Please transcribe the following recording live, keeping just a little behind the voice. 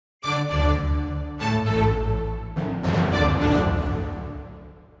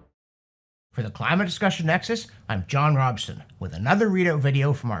For the Climate Discussion Nexus, I'm John Robson with another readout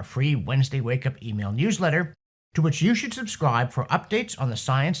video from our free Wednesday Wake Up email newsletter, to which you should subscribe for updates on the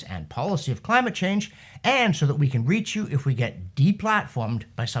science and policy of climate change, and so that we can reach you if we get deplatformed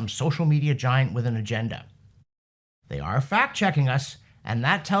by some social media giant with an agenda. They are fact-checking us, and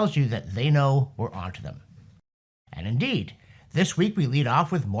that tells you that they know we're onto them. And indeed, this week we lead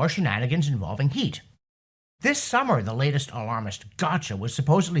off with more shenanigans involving heat. This summer, the latest alarmist gotcha was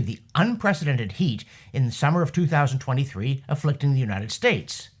supposedly the unprecedented heat in the summer of 2023 afflicting the United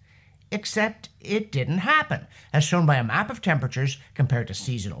States. Except it didn't happen, as shown by a map of temperatures compared to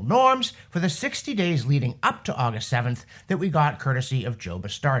seasonal norms for the 60 days leading up to August 7th that we got courtesy of Joe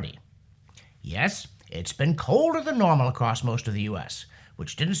Bastardi. Yes, it's been colder than normal across most of the US,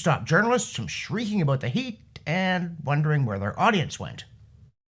 which didn't stop journalists from shrieking about the heat and wondering where their audience went.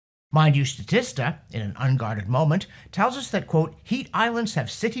 Mind you, Statista, in an unguarded moment, tells us that, quote, heat islands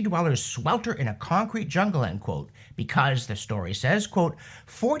have city dwellers swelter in a concrete jungle, end quote, because, the story says, quote,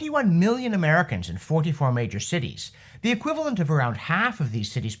 41 million Americans in 44 major cities, the equivalent of around half of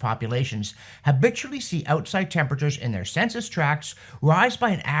these cities' populations, habitually see outside temperatures in their census tracts rise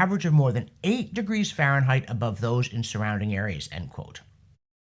by an average of more than 8 degrees Fahrenheit above those in surrounding areas, end quote.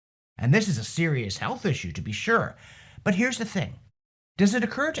 And this is a serious health issue, to be sure, but here's the thing. Does it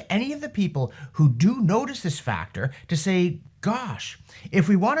occur to any of the people who do notice this factor to say, gosh, if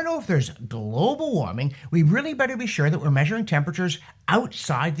we want to know if there's global warming, we really better be sure that we're measuring temperatures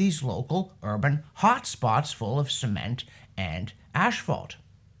outside these local urban hotspots full of cement and asphalt?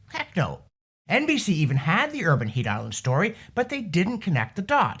 Heck no. NBC even had the urban heat island story, but they didn't connect the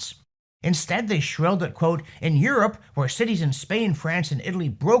dots. Instead, they shrilled that, quote, in Europe, where cities in Spain, France, and Italy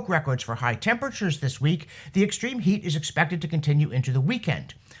broke records for high temperatures this week, the extreme heat is expected to continue into the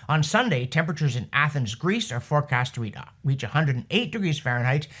weekend. On Sunday, temperatures in Athens, Greece are forecast to reach 108 degrees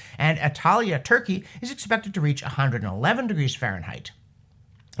Fahrenheit, and Antalya, Turkey is expected to reach 111 degrees Fahrenheit.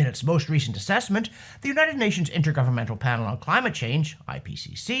 In its most recent assessment, the United Nations Intergovernmental Panel on Climate Change,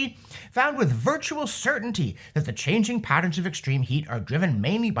 IPCC, found with virtual certainty that the changing patterns of extreme heat are driven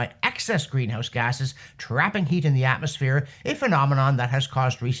mainly by excess greenhouse gases trapping heat in the atmosphere, a phenomenon that has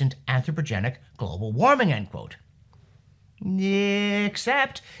caused recent anthropogenic global warming, end quote.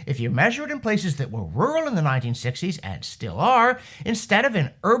 Except, if you measure it in places that were rural in the 1960s and still are, instead of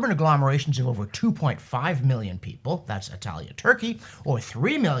in urban agglomerations of over 2.5 million people, that's Antalya, Turkey, or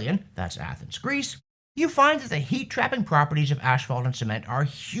 3 million, that's Athens, Greece, you find that the heat-trapping properties of asphalt and cement are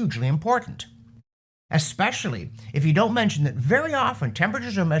hugely important. Especially if you don't mention that very often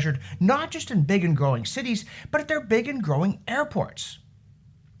temperatures are measured not just in big and growing cities, but at their big and growing airports.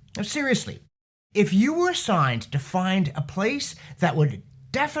 Now, seriously, if you were assigned to find a place that would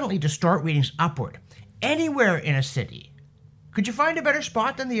definitely distort readings upward, anywhere in a city, could you find a better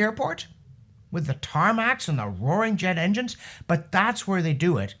spot than the airport? With the tarmacs and the roaring jet engines? But that's where they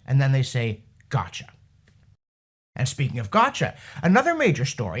do it, and then they say, gotcha. And speaking of gotcha, another major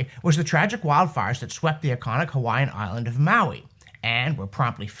story was the tragic wildfires that swept the iconic Hawaiian island of Maui, and were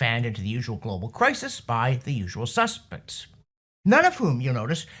promptly fanned into the usual global crisis by the usual suspects. None of whom, you'll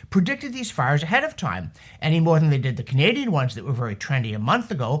notice, predicted these fires ahead of time, any more than they did the Canadian ones that were very trendy a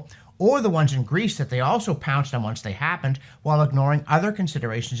month ago, or the ones in Greece that they also pounced on once they happened, while ignoring other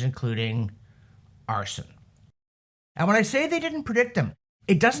considerations including arson. And when I say they didn't predict them,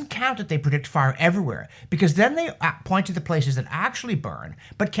 it doesn't count that they predict fire everywhere, because then they point to the places that actually burn,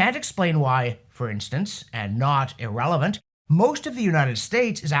 but can't explain why, for instance, and not irrelevant, most of the United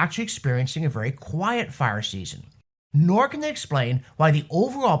States is actually experiencing a very quiet fire season. Nor can they explain why the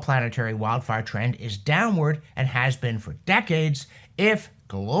overall planetary wildfire trend is downward and has been for decades if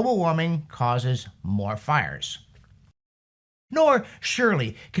global warming causes more fires. Nor,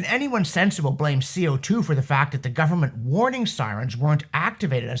 surely, can anyone sensible blame CO2 for the fact that the government warning sirens weren't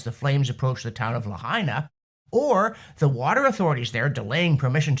activated as the flames approached the town of Lahaina, or the water authorities there delaying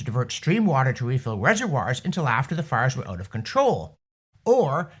permission to divert stream water to refill reservoirs until after the fires were out of control,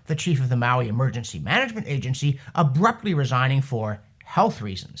 or the chief of the Maui Emergency Management Agency abruptly resigning for health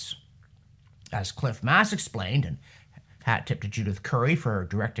reasons. As Cliff Mass explained, and hat tip to Judith Curry for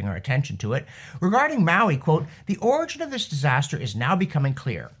directing our attention to it, regarding Maui, quote, the origin of this disaster is now becoming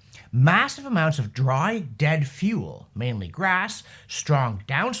clear. Massive amounts of dry, dead fuel, mainly grass, strong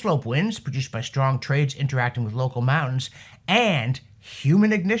downslope winds produced by strong trades interacting with local mountains, and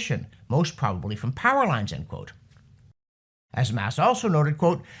human ignition, most probably from power lines, end quote. As Mass also noted,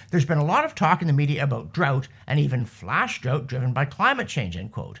 quote, there's been a lot of talk in the media about drought and even flash drought driven by climate change,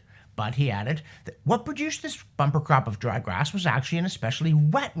 end quote. But he added that what produced this bumper crop of dry grass was actually an especially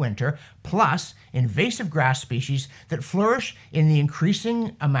wet winter, plus invasive grass species that flourish in the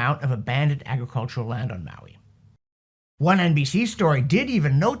increasing amount of abandoned agricultural land on Maui. One NBC story did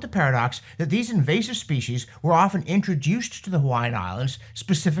even note the paradox that these invasive species were often introduced to the Hawaiian Islands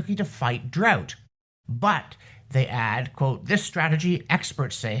specifically to fight drought. But they add, quote, this strategy,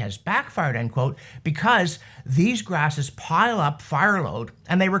 experts say, has backfired, end quote, because these grasses pile up fire load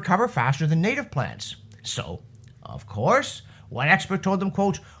and they recover faster than native plants. So, of course, one expert told them,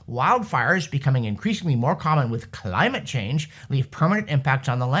 quote, wildfires becoming increasingly more common with climate change leave permanent impacts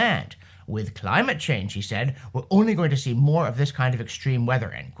on the land. With climate change, he said, we're only going to see more of this kind of extreme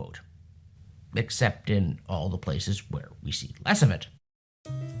weather, end quote. Except in all the places where we see less of it.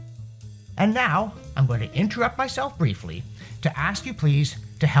 And now, I'm going to interrupt myself briefly to ask you please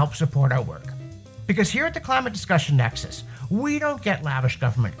to help support our work. Because here at the Climate Discussion Nexus, we don't get lavish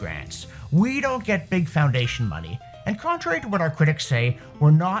government grants, we don't get big foundation money, and contrary to what our critics say,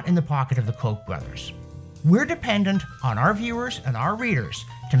 we're not in the pocket of the Koch brothers. We're dependent on our viewers and our readers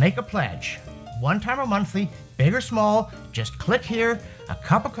to make a pledge, one time or monthly, big or small, just click here, a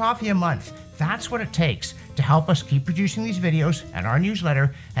cup of coffee a month. That's what it takes to help us keep producing these videos and our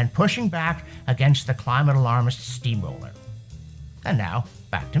newsletter and pushing back against the climate alarmist steamroller. And now,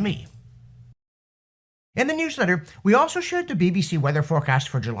 back to me. In the newsletter, we also shared the BBC weather forecast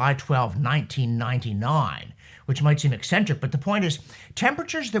for July 12, 1999, which might seem eccentric, but the point is,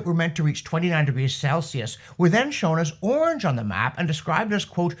 temperatures that were meant to reach 29 degrees Celsius were then shown as orange on the map and described as,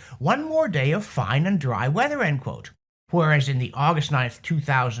 quote, one more day of fine and dry weather, end quote. Whereas in the August 9th,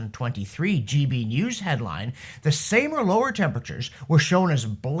 2023 GB News headline, the same or lower temperatures were shown as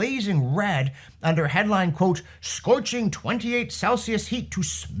blazing red under a headline, quote, scorching 28 Celsius heat to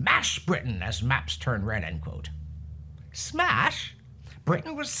smash Britain as maps turn red, end quote. Smash?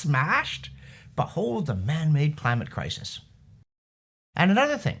 Britain was smashed? Behold the man-made climate crisis. And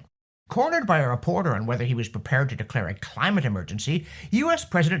another thing, cornered by a reporter on whether he was prepared to declare a climate emergency, U.S.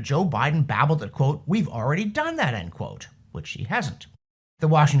 President Joe Biden babbled that, quote, we've already done that, end quote, which he hasn't. The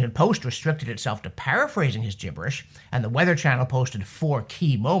Washington Post restricted itself to paraphrasing his gibberish, and the Weather Channel posted 4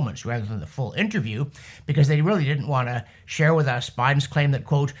 key moments rather than the full interview, because they really didn't want to share with us Biden's claim that,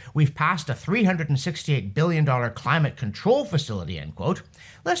 quote, we've passed a $368 billion climate control facility, end quote,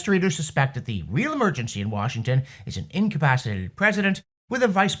 lest readers suspect that the real emergency in Washington is an incapacitated president with a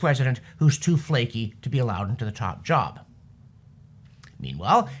vice president who's too flaky to be allowed into the top job.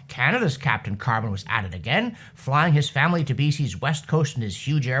 Meanwhile, Canada's Captain Carbon was at it again, flying his family to BC's west coast in his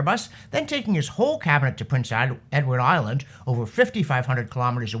huge Airbus, then taking his whole cabinet to Prince Edward Island, over 5,500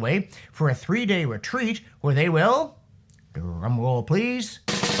 kilometers away, for a 3-day retreat where they will, drumroll please,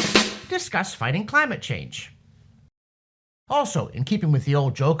 discuss fighting climate change. Also, in keeping with the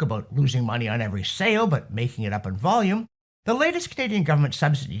old joke about losing money on every sale but making it up in volume, the latest Canadian government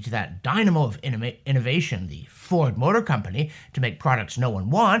subsidy to that dynamo of innovation, the Ford Motor Company, to make products no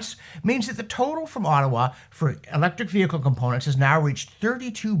one wants, means that the total from Ottawa for electric vehicle components has now reached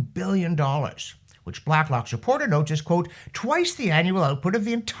 $32 billion, which Blacklock's reporter notes is, quote, twice the annual output of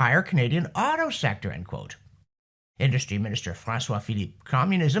the entire Canadian auto sector, end quote. Industry Minister François-Philippe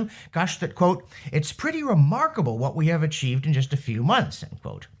Communism gushed that, quote, it's pretty remarkable what we have achieved in just a few months, end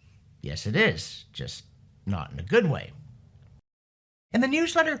quote. Yes, it is, just not in a good way. In the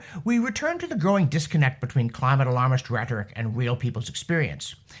newsletter, we return to the growing disconnect between climate alarmist rhetoric and real people's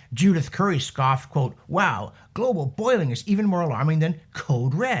experience. Judith Curry scoffed, quote, wow, global boiling is even more alarming than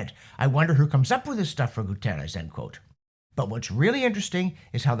Code Red. I wonder who comes up with this stuff for Guterres, end quote. But what's really interesting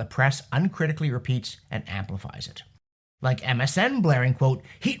is how the press uncritically repeats and amplifies it. Like MSN blaring, quote,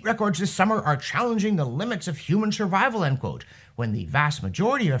 heat records this summer are challenging the limits of human survival, end quote, when the vast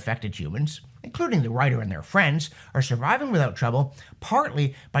majority of affected humans, including the writer and their friends, are surviving without trouble,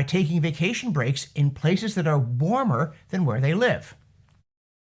 partly by taking vacation breaks in places that are warmer than where they live.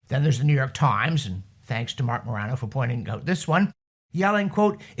 Then there's the New York Times, and thanks to Mark Morano for pointing out this one, yelling,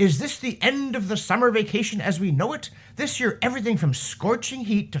 quote, is this the end of the summer vacation as we know it? This year, everything from scorching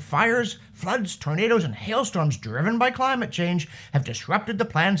heat to fires, floods, tornadoes, and hailstorms driven by climate change have disrupted the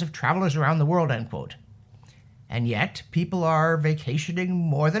plans of travelers around the world, end quote. And yet, people are vacationing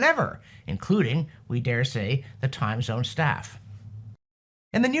more than ever, including, we dare say, the time zone staff.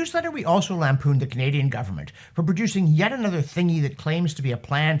 In the newsletter, we also lampooned the Canadian government for producing yet another thingy that claims to be a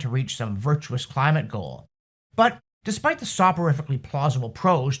plan to reach some virtuous climate goal. But despite the soporifically plausible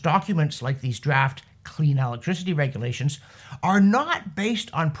prose, documents like these draft clean electricity regulations are not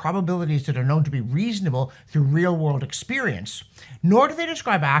based on probabilities that are known to be reasonable through real-world experience, nor do they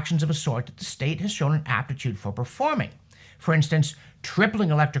describe actions of a sort that the state has shown an aptitude for performing. For instance, tripling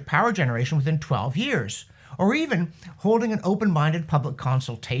electric power generation within 12 years, or even holding an open-minded public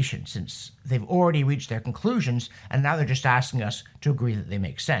consultation, since they've already reached their conclusions and now they're just asking us to agree that they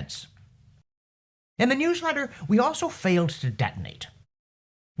make sense. In the newsletter, we also failed to detonate.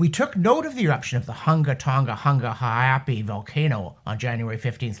 We took note of the eruption of the Hunga Tonga Hunga Ha'api volcano on January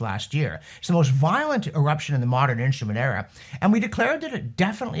 15th last year. It's the most violent eruption in the modern instrument era, and we declared that it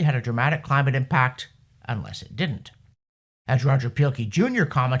definitely had a dramatic climate impact, unless it didn't. As Roger Pielke Jr.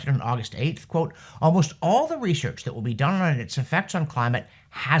 commented on August 8th, quote, almost all the research that will be done on its effects on climate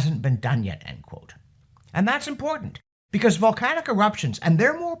hasn't been done yet, end quote. And that's important, because volcanic eruptions, and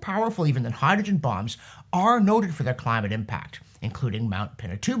they're more powerful even than hydrogen bombs, are noted for their climate impact, including Mount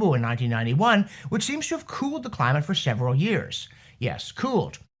Pinatubo in 1991, which seems to have cooled the climate for several years. Yes,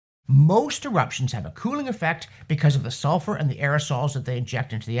 cooled. Most eruptions have a cooling effect because of the sulfur and the aerosols that they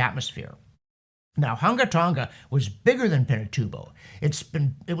inject into the atmosphere. Now, Hunga Tonga was bigger than Pinatubo.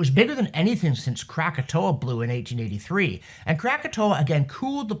 It was bigger than anything since Krakatoa blew in 1883, and Krakatoa again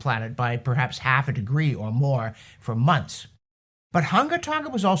cooled the planet by perhaps half a degree or more for months. But Hunga Tonga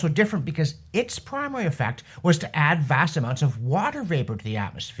was also different because its primary effect was to add vast amounts of water vapor to the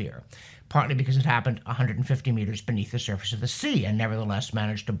atmosphere, partly because it happened 150 meters beneath the surface of the sea and nevertheless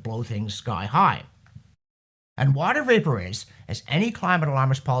managed to blow things sky high. And water vapor is, as any climate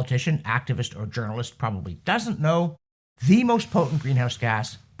alarmist politician, activist, or journalist probably doesn't know, the most potent greenhouse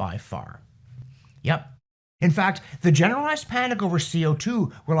gas by far. Yep. In fact, the generalized panic over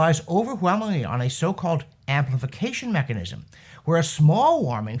CO2 relies overwhelmingly on a so-called amplification mechanism, where a small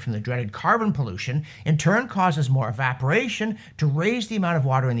warming from the dreaded carbon pollution in turn causes more evaporation to raise the amount of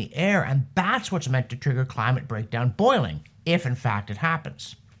water in the air, and that's what's meant to trigger climate breakdown boiling, if in fact it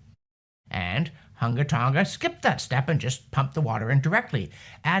happens. And Hunga Tonga skipped that step and just pumped the water in directly,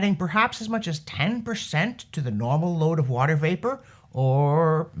 adding perhaps as much as 10% to the normal load of water vapor,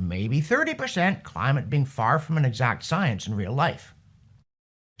 or maybe 30%, climate being far from an exact science in real life.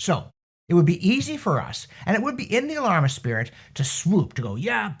 So, it would be easy for us, and it would be in the alarmist spirit, to swoop, to go,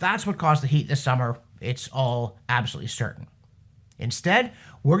 yeah, that's what caused the heat this summer, it's all absolutely certain. Instead,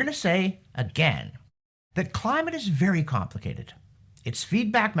 we're going to say, again, that climate is very complicated. Its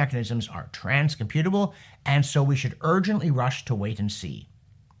feedback mechanisms are transcomputable, and so we should urgently rush to wait and see.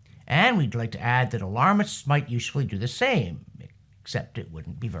 And we'd like to add that alarmists might usefully do the same, except it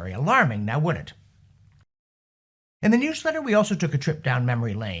wouldn't be very alarming, now would it? In the newsletter, we also took a trip down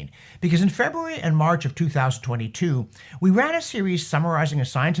memory lane, because in February and March of 2022, we ran a series summarizing a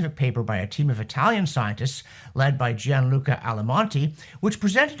scientific paper by a team of Italian scientists led by Gianluca Alimonti, which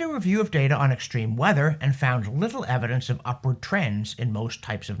presented a review of data on extreme weather and found little evidence of upward trends in most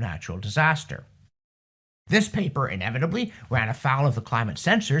types of natural disaster. This paper inevitably ran afoul of the climate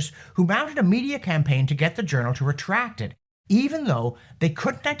censors, who mounted a media campaign to get the journal to retract it, even though they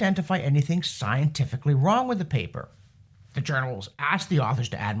couldn't identify anything scientifically wrong with the paper. The journals asked the authors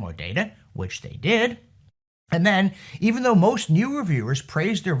to add more data, which they did, and then, even though most new reviewers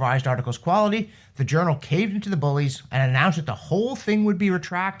praised the revised article's quality, the journal caved into the bullies and announced that the whole thing would be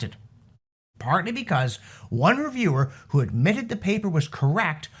retracted. Partly because one reviewer who admitted the paper was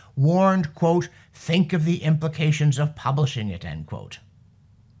correct warned, quote, think of the implications of publishing it, end quote.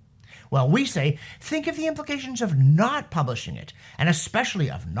 Well, we say, think of the implications of not publishing it, and especially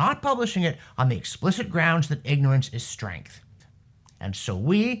of not publishing it on the explicit grounds that ignorance is strength. And so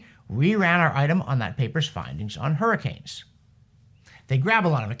we reran our item on that paper's findings on hurricanes. They grab a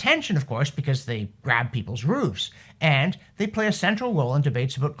lot of attention, of course, because they grab people's roofs, and they play a central role in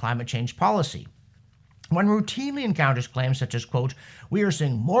debates about climate change policy. One routinely encounters claims such as, quote, we are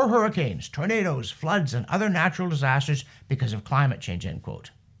seeing more hurricanes, tornadoes, floods, and other natural disasters because of climate change, end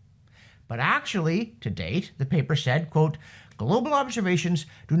quote. But actually, to date, the paper said, quote, global observations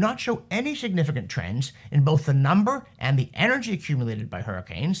do not show any significant trends in both the number and the energy accumulated by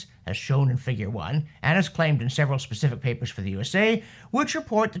hurricanes, as shown in Figure 1, and as claimed in several specific papers for the USA, which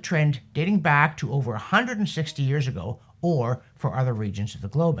report the trend dating back to over 160 years ago, or for other regions of the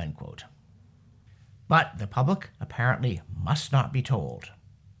globe, end quote. But the public apparently must not be told.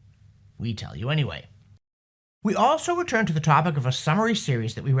 We tell you anyway. We also return to the topic of a summary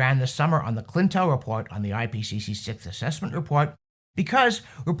series that we ran this summer on the Clintel report on the IPCC 6th Assessment Report, because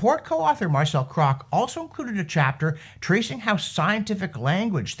report co-author Marcel Kroc also included a chapter tracing how scientific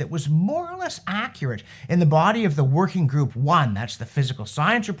language that was more or less accurate in the body of the Working Group 1, that's the physical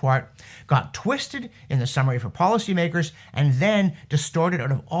science report, got twisted in the summary for policymakers and then distorted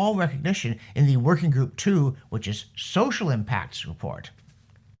out of all recognition in the Working Group 2, which is social impacts report.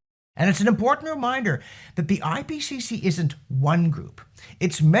 And it's an important reminder that the IPCC isn't one group.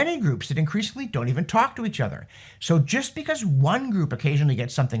 It's many groups that increasingly don't even talk to each other. So just because one group occasionally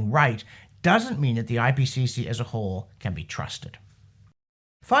gets something right doesn't mean that the IPCC as a whole can be trusted.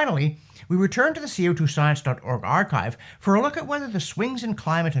 Finally, we return to the CO2science.org archive for a look at whether the swings in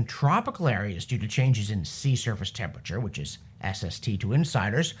climate in tropical areas due to changes in sea surface temperature, which is SST to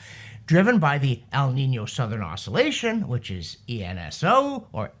insiders, driven by the El Nino Southern Oscillation, which is ENSO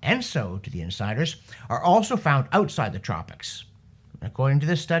or ENSO to the insiders, are also found outside the tropics. According to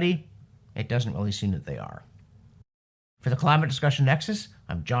this study, it doesn't really seem that they are. For the Climate Discussion Nexus,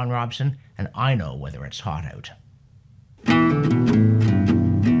 I'm John Robson, and I know whether it's hot out.